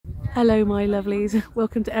Hello my lovelies,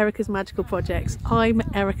 welcome to Erica's Magical Projects. I'm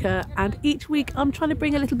Erica and each week I'm trying to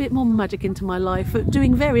bring a little bit more magic into my life,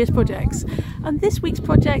 doing various projects. And this week's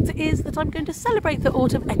project is that I'm going to celebrate the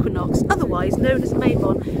autumn equinox, otherwise known as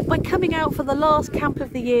Mabon, by coming out for the last camp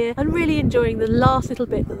of the year and really enjoying the last little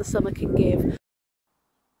bit that the summer can give.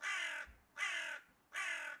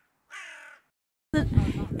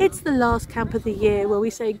 It's the last camp of the year where we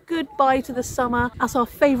say goodbye to the summer as our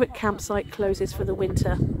favourite campsite closes for the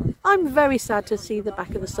winter. I'm very sad to see the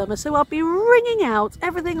back of the summer, so I'll be wringing out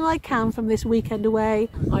everything I can from this weekend away.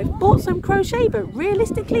 I've bought some crochet, but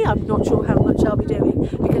realistically I'm not sure how much I'll be doing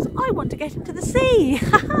because I want to get into the sea.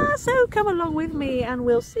 So come along with me and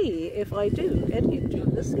we'll see if I do get into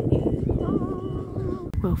the sea.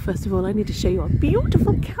 Well, first of all I need to show you our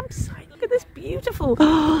beautiful campsite. Look at this beautiful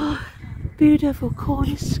beautiful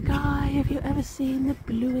Cornish sky. Have you ever seen the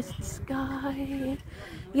bluest sky?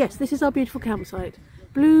 Yes, this is our beautiful campsite.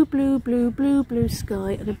 Blue, blue, blue, blue, blue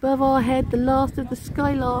sky, and above our head the last of the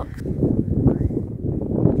skylarks.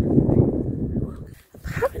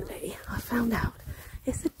 Apparently, I found out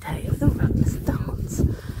it's the day of the Rugless dance,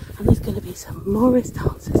 and there's going to be some Morris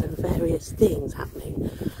dances and various things happening.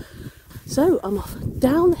 So I'm off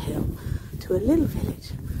down the hill to a little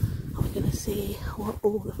village. We're going to see what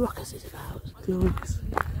all the ruckus is about. Glorious.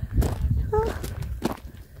 Ah.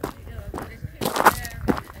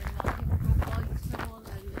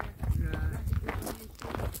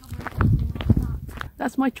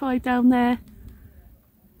 That's my tribe down there,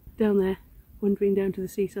 wandering down to the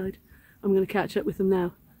seaside. I'm going to catch up with them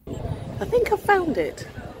now. I think I've found it.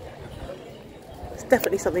 There's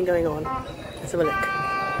definitely something going on. Let's have a look.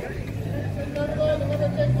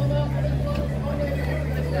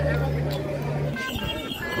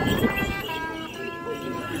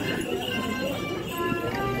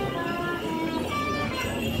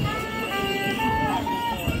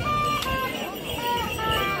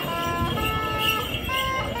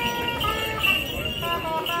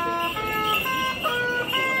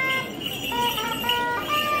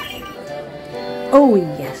 Oh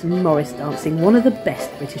yes, Morris dancing, one of the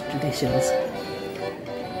best British traditions.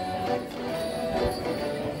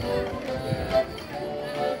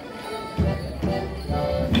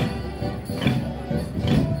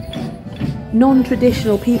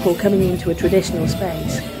 Non-traditional people coming into a traditional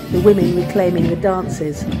space, the women reclaiming the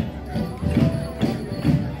dances.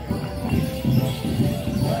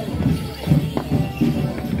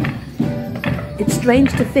 It's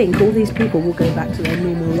strange to think all these people will go back to their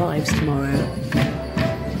normal lives tomorrow.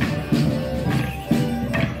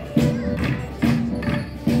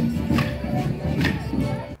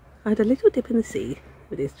 I had a little dip in the sea.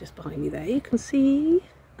 It is just behind me there. You can see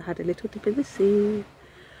I had a little dip in the sea.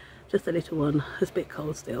 Just a little one. It's a bit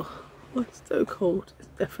cold still. Oh, it's so cold. It's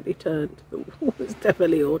definitely turned. It's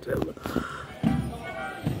definitely autumn.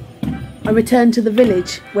 I returned to the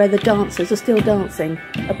village where the dancers are still dancing.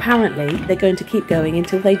 Apparently they're going to keep going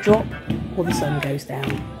until they drop or the sun goes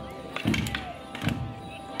down.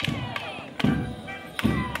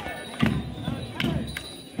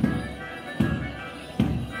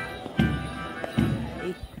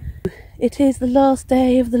 It is the last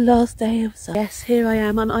day of summer. Yes, here I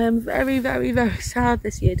am, and I am very, very, very sad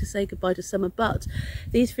this year to say goodbye to summer, but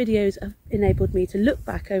these videos have enabled me to look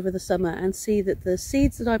back over the summer and see that the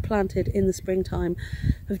seeds that I planted in the springtime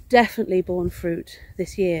have definitely borne fruit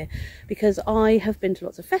this year, because I have been to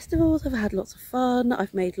lots of festivals, I've had lots of fun,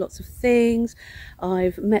 I've made lots of things,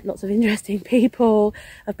 I've met lots of interesting people,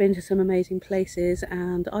 I've been to some amazing places,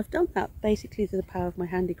 and I've done that basically through the power of my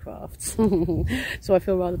handicrafts. So I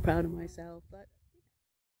feel rather proud of myself. But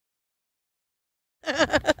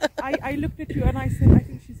I looked at you and I said, I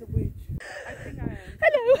think she's a witch. I think I am.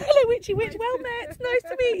 Hello witchy witch, well met, nice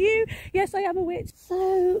to meet you. Yes, I am a witch.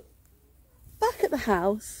 So back at the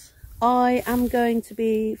house I am going to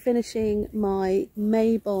be finishing my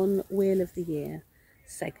Mabon Wheel of the Year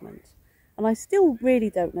segment, and I still really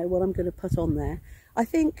don't know what I'm going to put on there. I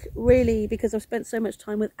think really because I've spent so much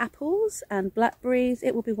time with apples and blackberries,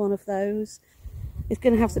 it will be one of those. It's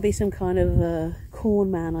going to have to be some kind of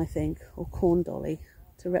corn man, I think, or corn dolly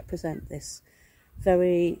to represent this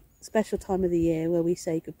very special time of the year where we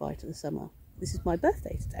say goodbye to the summer. This is my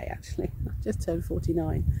birthday today, actually. I just turned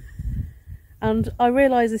 49. And I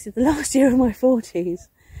realise this is the last year of my 40s,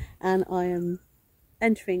 and I am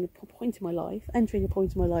entering a point in my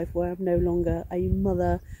life where I'm no longer a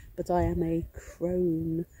mother, but I am a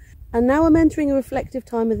crone. And now I'm entering a reflective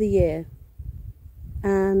time of the year,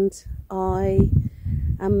 and I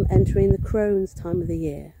am entering the crone's time of the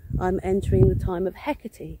year. I'm entering the time of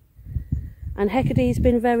Hecate, and Hecate's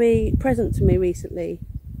been very present to me recently.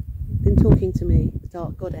 been talking to me, the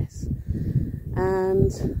dark goddess,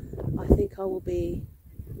 and I think I will be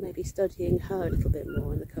maybe studying her a little bit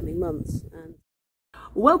more in the coming months. And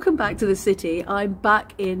welcome back to the city. I'm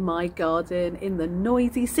back in my garden in the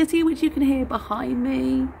noisy city, which you can hear behind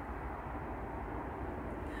me.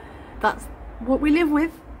 That's what we live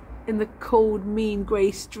with in the cold, mean grey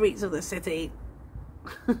streets of the city.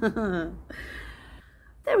 There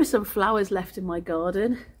are some flowers left in my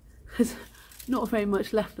garden. There's not very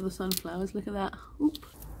much left of the sunflowers. Look at that. Oop.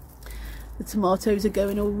 The tomatoes are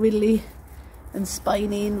going all riddly and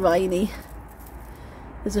spiny and riney.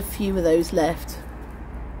 There's a few of those left.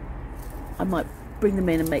 I might bring them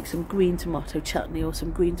in and make some green tomato chutney or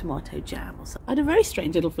some green tomato jam or something. I had a very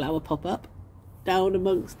strange little flower pop up down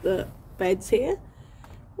amongst the beds here.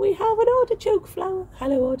 We have an artichoke flower.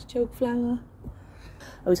 Hello, artichoke flower.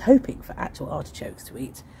 I was hoping for actual artichokes to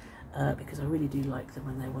eat because I really do like them,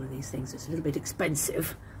 and they're one of these things that's a little bit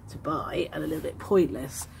expensive to buy and a little bit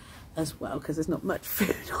pointless as well because there's not much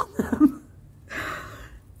food on them.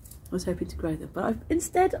 I was hoping to grow them, but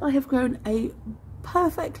instead I have grown a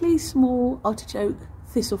perfectly small artichoke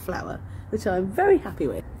thistle flower, which I'm very happy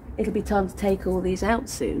with. It'll be time to take all these out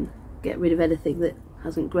soon, get rid of anything that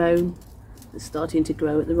hasn't grown, that's starting to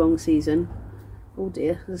grow at the wrong season. Oh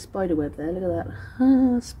dear, there's a spider web there, look at that.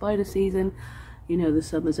 Ah, spider season. You know the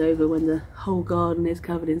summer's over when the whole garden is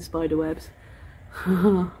covered in spider webs.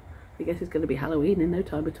 I guess it's going to be Halloween in no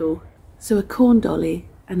time at all. So a corn dolly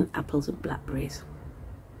and apples and blackberries.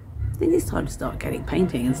 I think it's time to start getting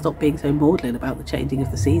painting and stop being so maudlin about the changing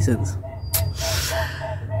of the seasons.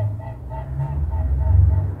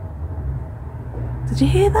 Did you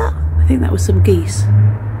hear that? I think that was some geese.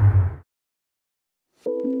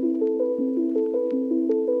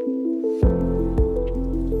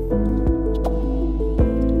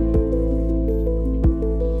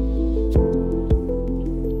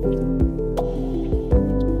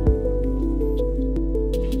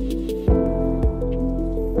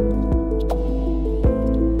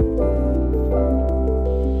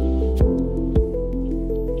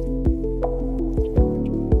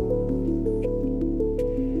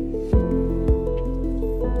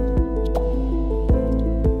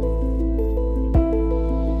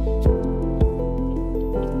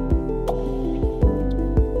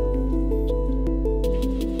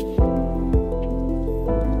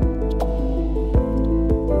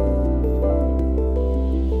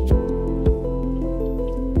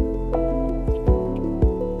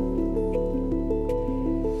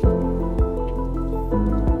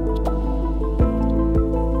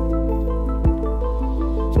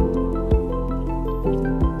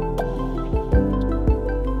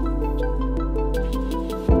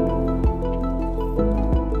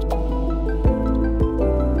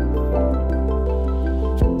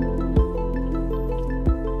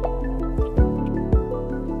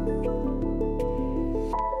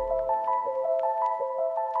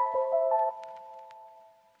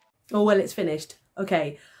 Oh, well, it's finished.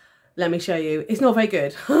 Okay, let me show you. It's not very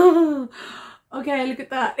good. Okay, look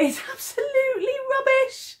at that. It's absolutely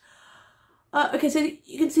rubbish. Okay, so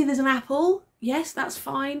you can see there's an apple. Yes, that's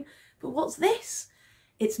fine. But what's this?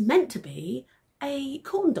 It's meant to be a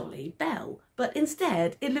corn dolly bell, but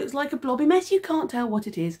instead it looks like a blobby mess. You can't tell what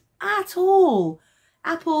it is at all.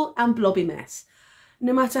 Apple and blobby mess.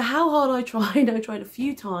 No matter how hard I tried a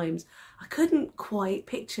few times, I couldn't quite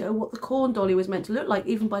picture what the corn dolly was meant to look like,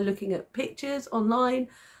 even by looking at pictures online.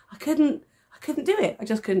 I couldn't do it. I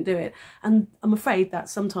just couldn't do it. And I'm afraid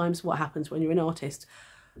that's sometimes what happens when you're an artist.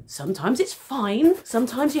 Sometimes it's fine.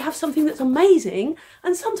 Sometimes you have something that's amazing,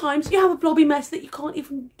 and sometimes you have a blobby mess that you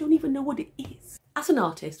don't even know what it is. As an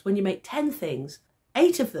artist, when you make 10 things,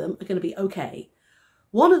 8 of them are going to be okay.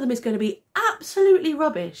 1 of them is going to be absolutely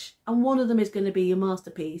rubbish, and 1 of them is going to be your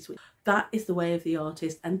masterpiece. That is the way of the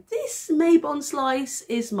artist, and this Mabon slice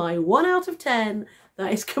is my 1 out of 10.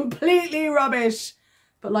 That is completely rubbish.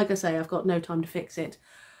 But like I say, I've got no time to fix it.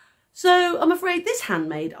 So I'm afraid this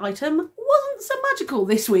handmade item wasn't so magical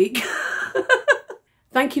this week.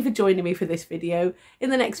 Thank you for joining me for this video. In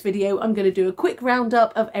the next video, I'm going to do a quick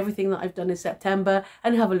roundup of everything that I've done in September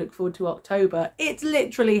and have a look forward to October. It's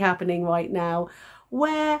literally happening right now.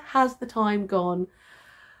 Where has the time gone?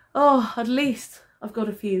 Oh, at least I've got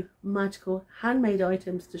a few magical handmade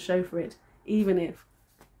items to show for it, even if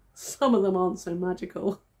some of them aren't so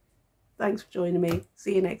magical. Thanks for joining me.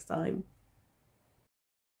 See you next time.